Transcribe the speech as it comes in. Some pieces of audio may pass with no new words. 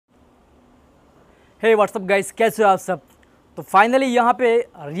हे WhatsApp guys, कैसे हो आप सब। तो फाइनली यहाँ पे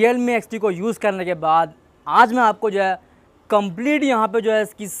Realme XT को यूज़ करने के बाद आज मैं आपको जो है कंप्लीट यहाँ पे जो है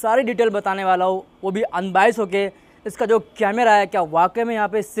इसकी सारी डिटेल बताने वाला हूँ, वो भी अनबायस होके। इसका जो कैमरा है क्या वाकई में यहाँ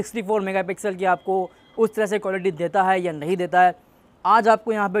पे 64 मेगापिक्सल की आपको उस तरह से क्वालिटी देता है या नहीं देता है, आज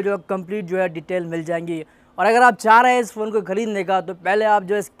आपको यहाँ पे जो है कंप्लीट जो है डिटेल मिल जाएंगी। और अगर आप चाह रहे हैं इस फ़ोन को ख़रीदने का तो पहले आप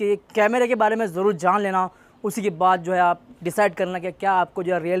जो है इसके कैमरे के बारे में ज़रूर जान लेना, उसी के बाद जो है आप डिसाइड करना कि क्या आपको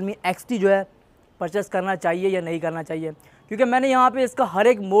जो है Realme XT जो है परचेस करना चाहिए या नहीं करना चाहिए। क्योंकि मैंने यहाँ पे इसका हर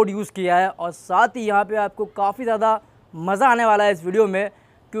एक मोड यूज़ किया है और साथ ही यहाँ पे आपको काफ़ी ज़्यादा मज़ा आने वाला है इस वीडियो में,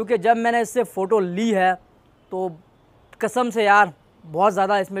 क्योंकि जब मैंने इससे फ़ोटो ली है तो कसम से यार बहुत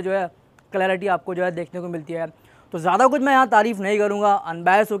ज़्यादा इसमें जो है क्लैरिटी आपको जो है देखने को मिलती है। तो ज़्यादा कुछ मैं यहाँ तारीफ़ नहीं करूँगा,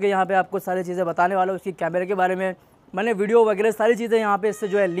 अनबायस होकर यहाँ पे आपको सारी चीज़ें बताने वाला हूँ। इसकी कैमरे के बारे में मैंने वीडियो वगैरह सारी चीज़ें यहाँ पे इससे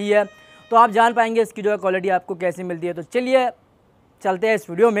जो है ली है, तो आप जान पाएंगे इसकी जो है क्वालिटी आपको कैसी मिलती है। तो चलिए चलते हैं इस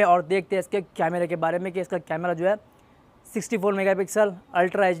वीडियो में और देखते हैं इसके कैमरे के बारे में कि इसका कैमरा जो है 64 मेगापिक्सल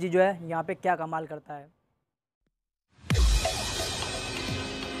अल्ट्रा एचडी जो है यहाँ पे क्या कमाल करता है।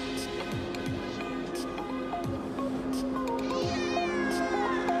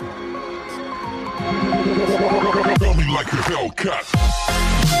 Like a Hellcat.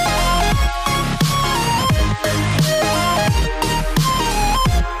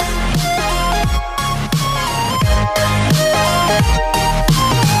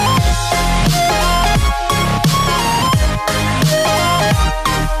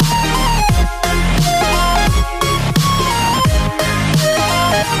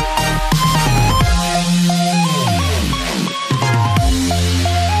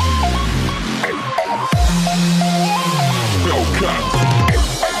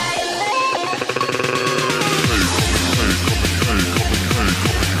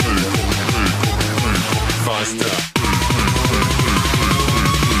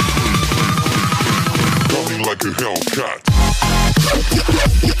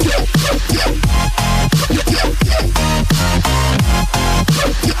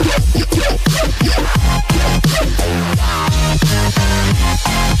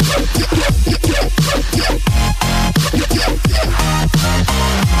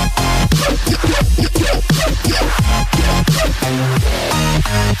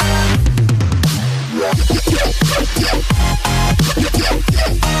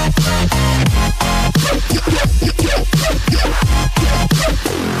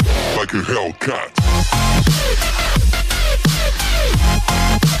 Like a Hellcat.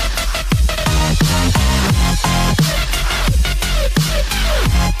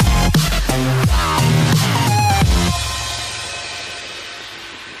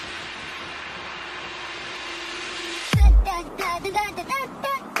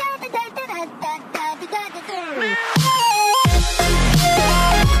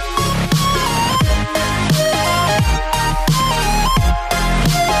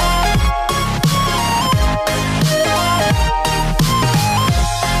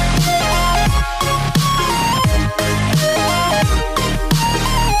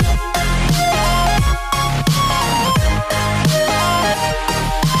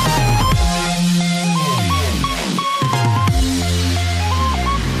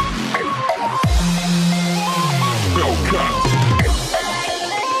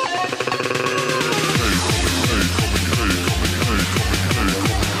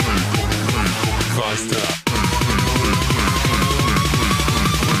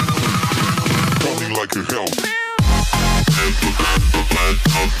 Like a hell.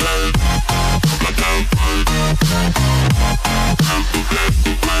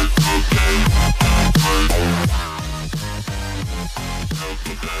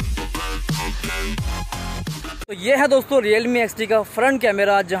 तो ये है दोस्तों Realme XT का फ्रंट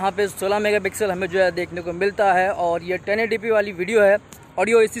कैमरा, जहाँ पे 16 मेगापिक्सल हमें जो है देखने को मिलता है और ये 1080p वाली वीडियो है,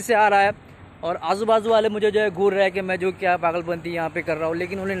 ऑडियो इसी से आ रहा है। और आजू बाजू वाले मुझे जो है घूर रहे हैं कि मैं जो क्या पागलपंती यहाँ पे कर रहा हूँ,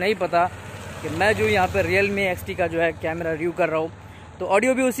 लेकिन उन्हें नहीं पता कि मैं जो यहाँ पे Realme XT का जो है कैमरा रिव्यू कर रहा हूँ। तो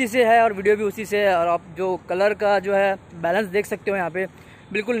ऑडियो भी उसी से है और वीडियो भी उसी से है। और आप जो कलर का जो है बैलेंस देख सकते हो, यहाँ पे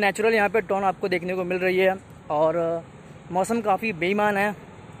बिल्कुल नेचुरल यहाँ पे टोन आपको देखने को मिल रही है और मौसम काफ़ी बेईमान है।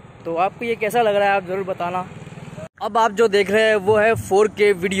 तो आपको ये कैसा लग रहा है आप ज़रूर बताना। अब आप जो देख रहे हैं वो है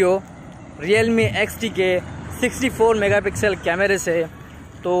 4K वीडियो Realme XT के 64 मेगापिक्सल कैमरे से।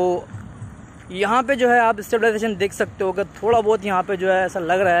 तो यहाँ पे जो है आप स्टेबलाइजेशन देख सकते हो कि थोड़ा बहुत यहाँ पे जो है ऐसा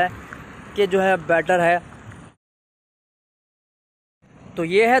लग रहा है कि जो है बेटर है। तो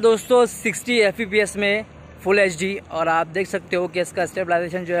ये है दोस्तों 60 FPS में फुल HD और आप देख सकते हो कि इसका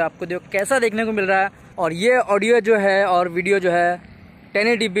स्टेबलाइजेशन जो है आपको देखो कैसा देखने को मिल रहा है। और ये ऑडियो जो है और वीडियो जो है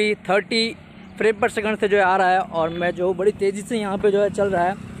 1080p 30 फ्रेम पर सेकंड से जो है आ रहा है और मैं जो बड़ी तेज़ी से यहाँ पे जो है चल रहा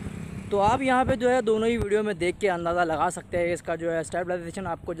है तो आप यहाँ पे जो है दोनों ही वीडियो में देख के अंदाज़ा लगा सकते हैं इसका जो है स्टेबलाइजेशन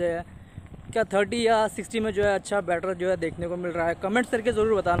आपको जो है क्या 30 या 60 में जो है अच्छा बेटर जो है देखने को मिल रहा है। कमेंट्स करके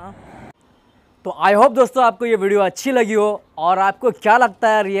ज़रूर बताना। तो आई होप दोस्तों आपको ये वीडियो अच्छी लगी हो और आपको क्या लगता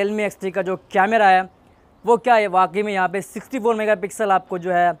है Realme X3 का जो कैमरा है वो क्या है वाकई में यहाँ पे 64 मेगापिक्सल आपको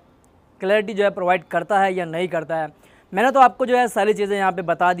जो है क्लैरिटी जो है प्रोवाइड करता है या नहीं करता है। मैंने तो आपको जो है सारी चीज़ें यहाँ पे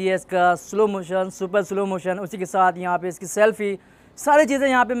बता दी है, इसका slow motion, super slow motion, उसी के साथ यहाँ पे इसकी सेल्फी, सारी चीज़ें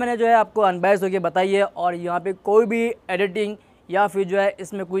यहाँ पे मैंने जो है आपको अनबैस होकर बताई है। और यहाँ पे कोई भी एडिटिंग या फिर जो है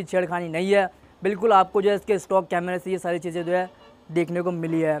इसमें कोई छेड़खानी नहीं है, बिल्कुल आपको जो है इसके स्टॉक कैमरे से ये सारी चीज़ें जो है देखने को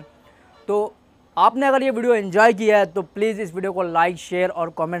मिली है। तो आपने अगर ये वीडियो एंजॉय किया है तो प्लीज़ इस वीडियो को लाइक, शेयर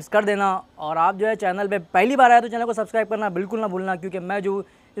और कमेंट्स कर देना। और आप जो है चैनल पे पहली बार आए तो चैनल को सब्सक्राइब करना बिल्कुल ना भूलना, क्योंकि मैं जो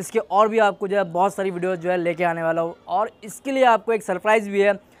इसके और भी आपको जो है बहुत सारी वीडियोस जो है लेके आने वाला हूँ। और इसके लिए आपको एक सरप्राइज़ भी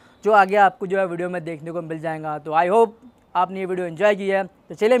है जो आगे आपको जो है वीडियो में देखने को मिल जाएगा। तो आई होप आपने ये वीडियो एंजॉय की है।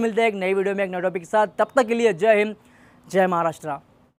 तो चलिए मिलते हैं एक नई वीडियो में एक नए टॉपिक के साथ। तब तक के लिए जय हिंद, जय महाराष्ट्र।